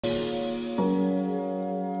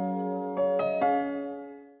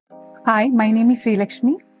Hi, my name is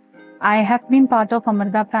Sreelakshmi. I have been part of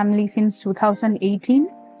Amrita family since 2018.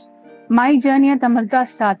 My journey at Amrita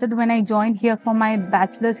started when I joined here for my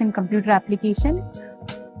bachelor's in computer application.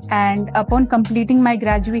 And upon completing my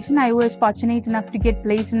graduation, I was fortunate enough to get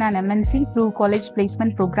placed in an MNC through college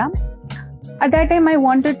placement program. At that time, I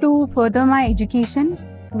wanted to further my education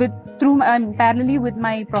parallelly with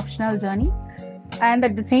my professional journey. And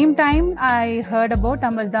at the same time, I heard about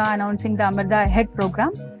Amrita announcing the Amrita AHEAD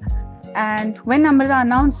program. And when Amrita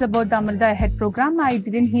announced about the Amrita AHEAD program, I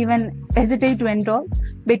didn't even hesitate to enroll,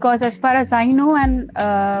 because as far as I know, and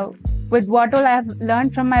with what all I have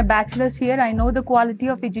learned from my bachelor's here, I know the quality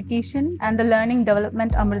of education and the learning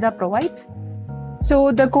development Amrita provides.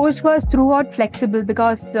 So the course was throughout flexible,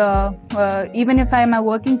 because even if I am a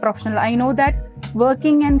working professional, I know that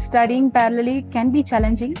working and studying parallelly can be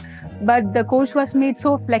challenging, but the course was made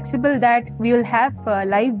so flexible that we will have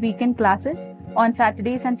live weekend classes on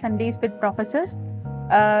Saturdays and Sundays with professors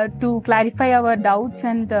to clarify our doubts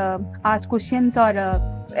and ask questions or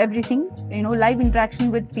everything, live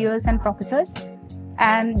interaction with peers and professors.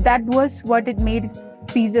 And that was what it made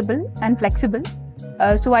feasible and flexible.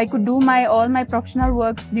 So I could do all my professional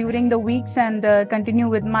works during the weeks and continue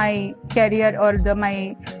with my career or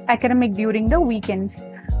my academic during the weekends.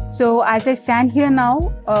 So as I stand here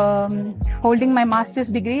now, holding my master's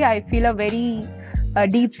degree, I feel a very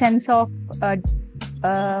deep sense of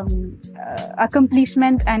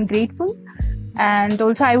accomplishment and grateful. And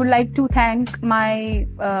also I would like to thank my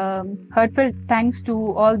heartfelt thanks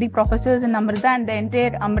to all the professors in Amrita and the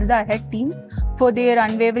entire Amrita AHEAD team for their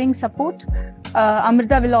unwavering support.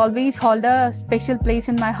 Amrita will always hold a special place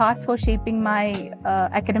in my heart for shaping my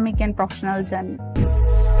academic and professional journey.